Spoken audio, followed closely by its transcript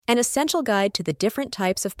an essential guide to the different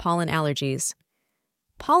types of pollen allergies.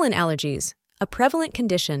 Pollen allergies, a prevalent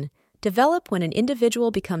condition, develop when an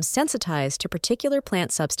individual becomes sensitized to particular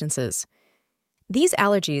plant substances. These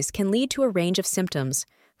allergies can lead to a range of symptoms,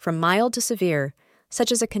 from mild to severe,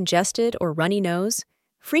 such as a congested or runny nose,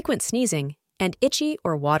 frequent sneezing, and itchy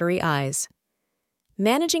or watery eyes.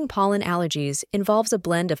 Managing pollen allergies involves a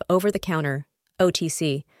blend of over-the-counter,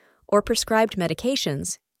 OTC, or prescribed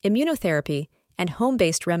medications, immunotherapy, and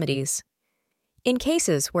home-based remedies. In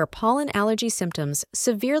cases where pollen allergy symptoms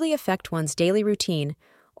severely affect one's daily routine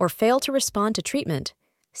or fail to respond to treatment,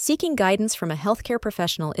 seeking guidance from a healthcare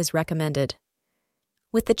professional is recommended.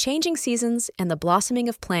 With the changing seasons and the blossoming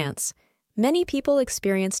of plants, many people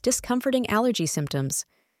experience discomforting allergy symptoms.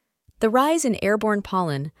 The rise in airborne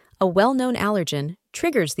pollen, a well-known allergen,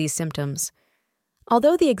 triggers these symptoms.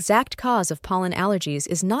 Although the exact cause of pollen allergies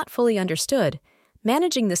is not fully understood,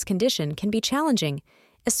 managing this condition can be challenging,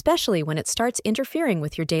 especially when it starts interfering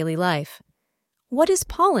with your daily life. What is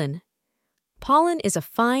pollen? Pollen is a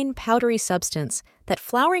fine, powdery substance that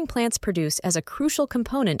flowering plants produce as a crucial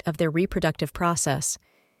component of their reproductive process.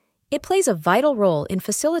 It plays a vital role in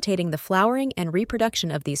facilitating the flowering and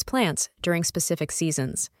reproduction of these plants during specific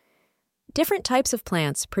seasons. Different types of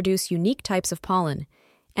plants produce unique types of pollen,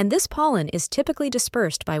 and this pollen is typically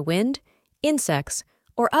dispersed by wind, insects,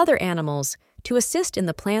 or other animals to assist in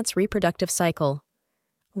the plant's reproductive cycle.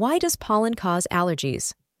 Why does pollen cause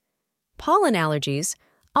allergies? Pollen allergies,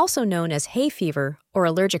 also known as hay fever or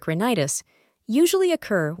allergic rhinitis, usually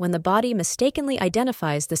occur when the body mistakenly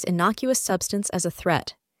identifies this innocuous substance as a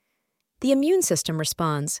threat. The immune system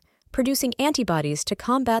responds, producing antibodies to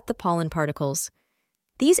combat the pollen particles.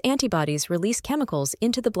 These antibodies release chemicals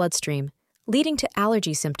into the bloodstream, leading to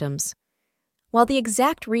allergy symptoms. While the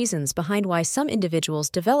exact reasons behind why some individuals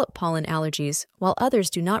develop pollen allergies while others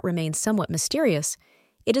do not remain somewhat mysterious,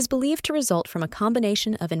 it is believed to result from a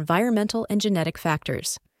combination of environmental and genetic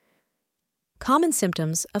factors. Common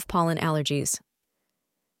symptoms of pollen allergies.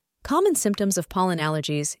 Common symptoms of pollen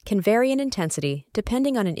allergies can vary in intensity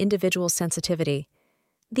depending on an individual's sensitivity.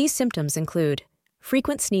 These symptoms include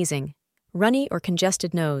frequent sneezing, runny or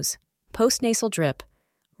congested nose, postnasal drip,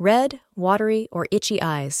 red, watery, or itchy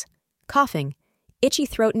eyes, coughing, itchy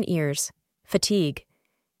throat and ears, fatigue,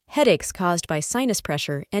 headaches caused by sinus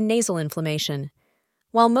pressure and nasal inflammation.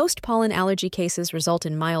 While most pollen allergy cases result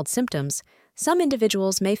in mild symptoms, some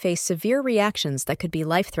individuals may face severe reactions that could be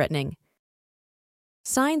life-threatening.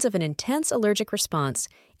 Signs of an intense allergic response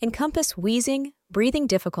encompass wheezing, breathing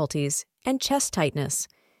difficulties, and chest tightness.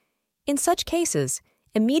 In such cases,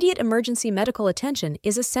 immediate emergency medical attention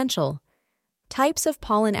is essential. Types of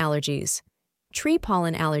pollen allergies. Tree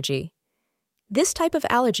pollen allergy. This type of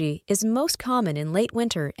allergy is most common in late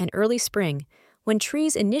winter and early spring when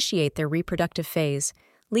trees initiate their reproductive phase,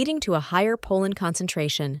 leading to a higher pollen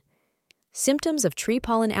concentration. Symptoms of tree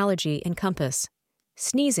pollen allergy encompass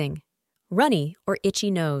sneezing, runny or itchy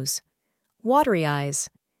nose, watery eyes.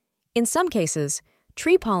 In some cases,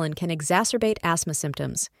 tree pollen can exacerbate asthma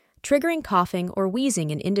symptoms, triggering coughing or wheezing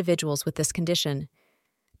in individuals with this condition.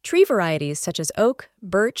 Tree varieties such as oak,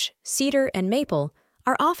 birch, cedar, and maple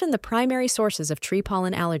are often the primary sources of tree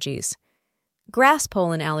pollen allergies. Grass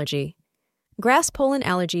pollen allergy. Grass pollen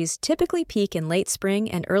allergies typically peak in late spring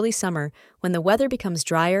and early summer when the weather becomes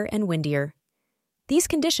drier and windier. These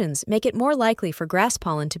conditions make it more likely for grass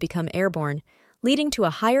pollen to become airborne, leading to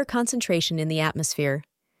a higher concentration in the atmosphere.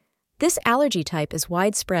 This allergy type is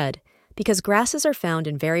widespread because grasses are found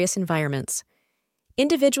in various environments.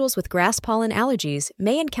 Individuals with grass pollen allergies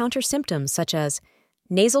may encounter symptoms such as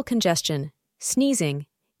nasal congestion, sneezing,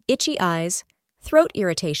 itchy eyes, throat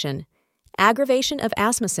irritation, aggravation of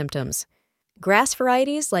asthma symptoms. Grass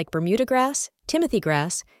varieties like Bermuda grass, Timothy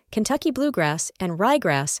grass, Kentucky bluegrass, and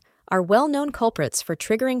ryegrass are well-known culprits for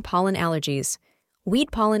triggering pollen allergies.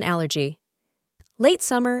 Weed pollen allergy. Late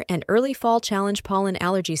summer and early fall challenge pollen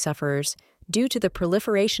allergy sufferers due to the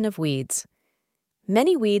proliferation of weeds.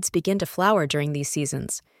 Many weeds begin to flower during these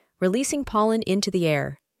seasons, releasing pollen into the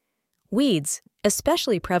air. Weeds,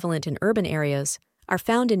 especially prevalent in urban areas, are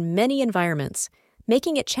found in many environments,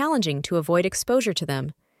 making it challenging to avoid exposure to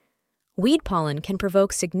them. Weed pollen can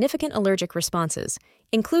provoke significant allergic responses,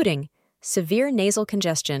 including severe nasal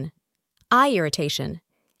congestion, eye irritation,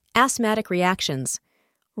 asthmatic reactions,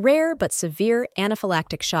 rare but severe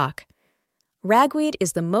anaphylactic shock. Ragweed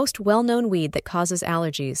is the most well-known weed that causes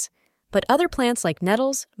allergies, but other plants like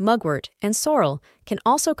nettles, mugwort, and sorrel can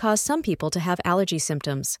also cause some people to have allergy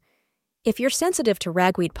symptoms. If you're sensitive to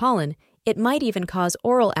ragweed pollen, it might even cause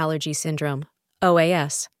oral allergy syndrome,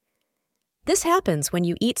 OAS. This happens when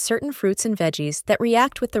you eat certain fruits and veggies that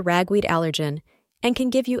react with the ragweed allergen, and can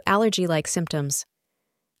give you allergy-like symptoms.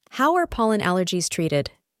 How are pollen allergies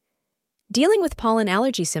treated? Dealing with pollen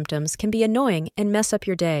allergy symptoms can be annoying and mess up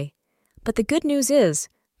your day. But the good news is,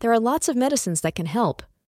 there are lots of medicines that can help.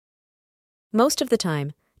 Most of the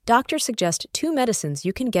time, doctors suggest 2 medicines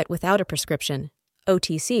you can get without a prescription,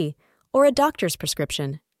 OTC, or a doctor's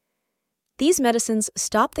prescription. These medicines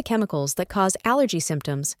stop the chemicals that cause allergy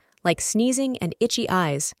symptoms, like sneezing and itchy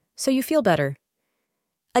eyes, so you feel better.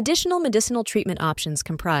 Additional medicinal treatment options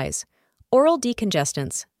comprise oral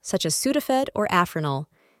decongestants, such as Sudafed or Afrinol,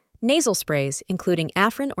 nasal sprays, including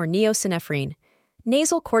Afrin or neosynephrine,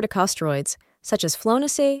 nasal corticosteroids, such as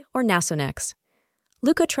Flonase or Nasonex,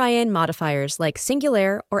 leukotriene modifiers like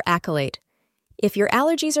Singulair or Accolate. If your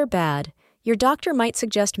allergies are bad, your doctor might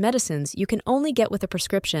suggest medicines you can only get with a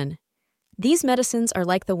prescription. These medicines are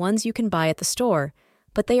like the ones you can buy at the store,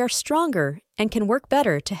 but they are stronger and can work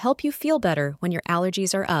better to help you feel better when your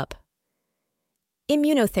allergies are up.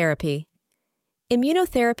 Immunotherapy.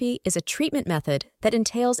 Immunotherapy is a treatment method that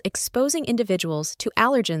entails exposing individuals to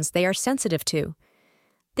allergens they are sensitive to.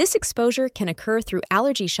 This exposure can occur through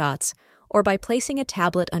allergy shots or by placing a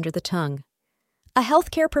tablet under the tongue. A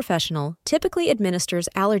healthcare professional typically administers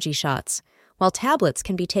allergy shots, while tablets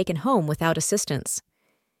can be taken home without assistance.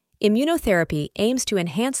 Immunotherapy aims to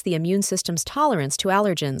enhance the immune system's tolerance to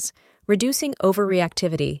allergens, reducing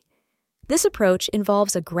overreactivity. This approach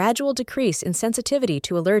involves a gradual decrease in sensitivity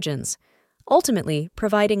to allergens, ultimately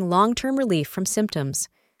providing long-term relief from symptoms.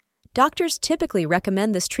 Doctors typically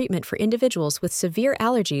recommend this treatment for individuals with severe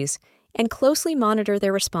allergies and closely monitor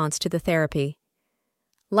their response to the therapy.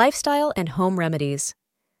 Lifestyle and home remedies.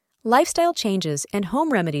 Lifestyle changes and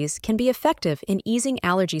home remedies can be effective in easing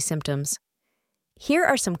allergy symptoms. Here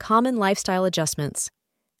are some common lifestyle adjustments.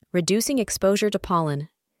 Reducing exposure to pollen.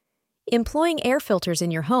 Employing air filters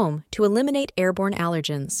in your home to eliminate airborne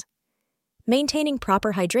allergens. Maintaining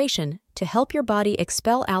proper hydration to help your body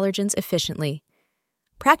expel allergens efficiently.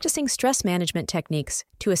 Practicing stress management techniques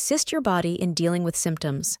to assist your body in dealing with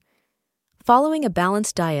symptoms. Following a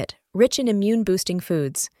balanced diet rich in immune-boosting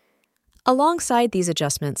foods. Alongside these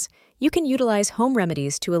adjustments, you can utilize home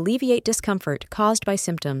remedies to alleviate discomfort caused by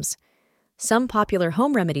symptoms. Some popular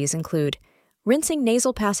home remedies include rinsing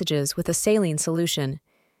nasal passages with a saline solution,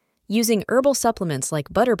 using herbal supplements like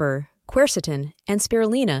butterbur, quercetin, and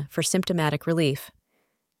spirulina for symptomatic relief.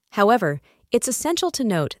 However, it's essential to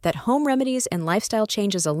note that home remedies and lifestyle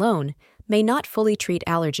changes alone may not fully treat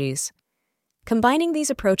allergies. Combining these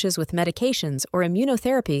approaches with medications or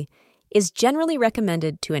immunotherapy is generally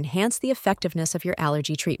recommended to enhance the effectiveness of your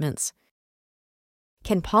allergy treatments.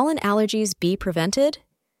 Can pollen allergies be prevented?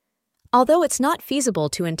 Although it's not feasible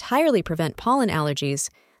to entirely prevent pollen allergies,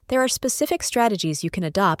 there are specific strategies you can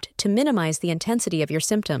adopt to minimize the intensity of your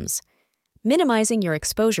symptoms. Minimizing your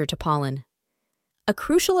exposure to pollen. A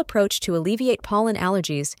crucial approach to alleviate pollen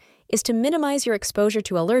allergies is to minimize your exposure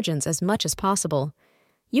to allergens as much as possible.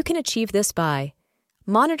 You can achieve this by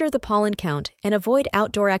monitor the pollen count and avoid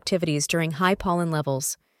outdoor activities during high pollen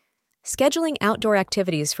levels. Scheduling outdoor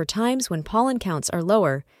activities for times when pollen counts are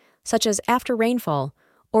lower, such as after rainfall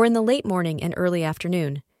or in the late morning and early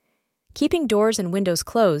afternoon. Keeping doors and windows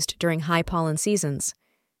closed during high pollen seasons.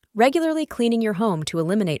 Regularly cleaning your home to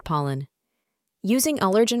eliminate pollen. Using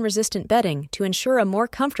allergen-resistant bedding to ensure a more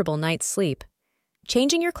comfortable night's sleep.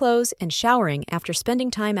 Changing your clothes and showering after spending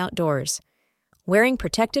time outdoors. Wearing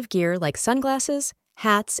protective gear like sunglasses,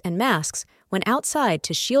 hats, and masks when outside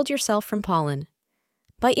to shield yourself from pollen.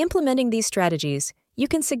 By implementing these strategies, you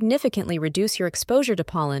can significantly reduce your exposure to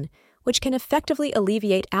pollen, which can effectively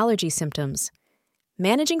alleviate allergy symptoms.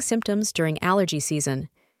 Managing symptoms during allergy season.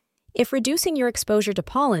 If reducing your exposure to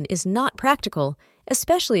pollen is not practical,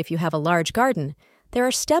 especially if you have a large garden, there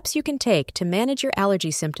are steps you can take to manage your allergy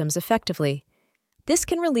symptoms effectively. This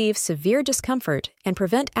can relieve severe discomfort and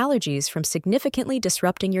prevent allergies from significantly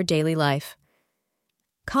disrupting your daily life.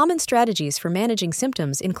 Common strategies for managing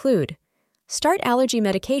symptoms include: start allergy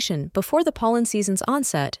medication before the pollen season's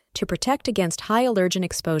onset to protect against high allergen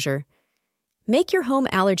exposure. Make your home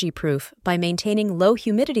allergy-proof by maintaining low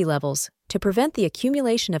humidity levels to prevent the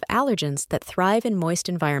accumulation of allergens that thrive in moist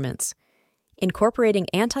environments. Incorporating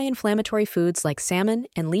anti-inflammatory foods like salmon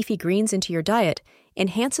and leafy greens into your diet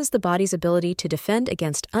enhances the body's ability to defend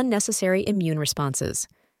against unnecessary immune responses.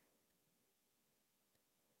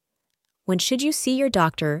 When should you see your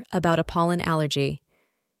doctor about a pollen allergy?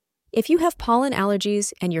 If you have pollen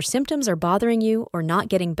allergies and your symptoms are bothering you or not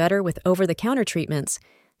getting better with over-the-counter treatments,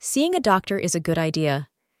 seeing a doctor is a good idea.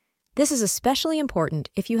 This is especially important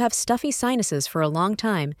if you have stuffy sinuses for a long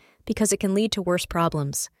time because it can lead to worse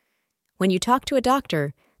problems. When you talk to a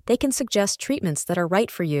doctor, they can suggest treatments that are right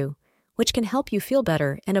for you, which can help you feel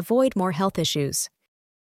better and avoid more health issues.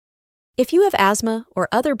 If you have asthma or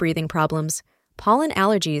other breathing problems, pollen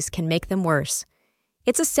allergies can make them worse.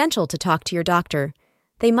 It's essential to talk to your doctor.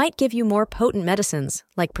 They might give you more potent medicines,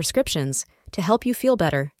 like prescriptions, to help you feel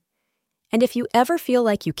better. And if you ever feel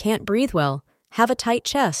like you can't breathe well, have a tight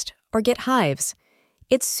chest, or get hives,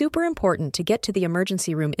 it's super important to get to the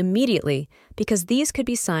emergency room immediately because these could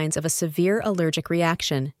be signs of a severe allergic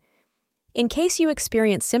reaction. In case you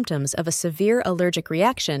experience symptoms of a severe allergic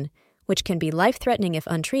reaction, which can be life-threatening if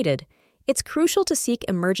untreated, it's crucial to seek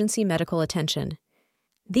emergency medical attention.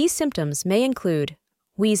 These symptoms may include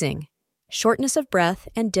wheezing, shortness of breath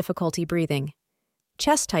and difficulty breathing,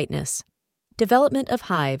 chest tightness, development of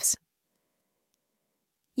hives.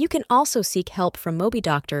 You can also seek help from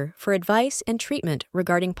MobiDoctor for advice and treatment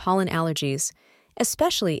regarding pollen allergies,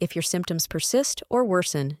 especially if your symptoms persist or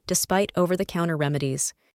worsen despite over-the-counter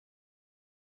remedies.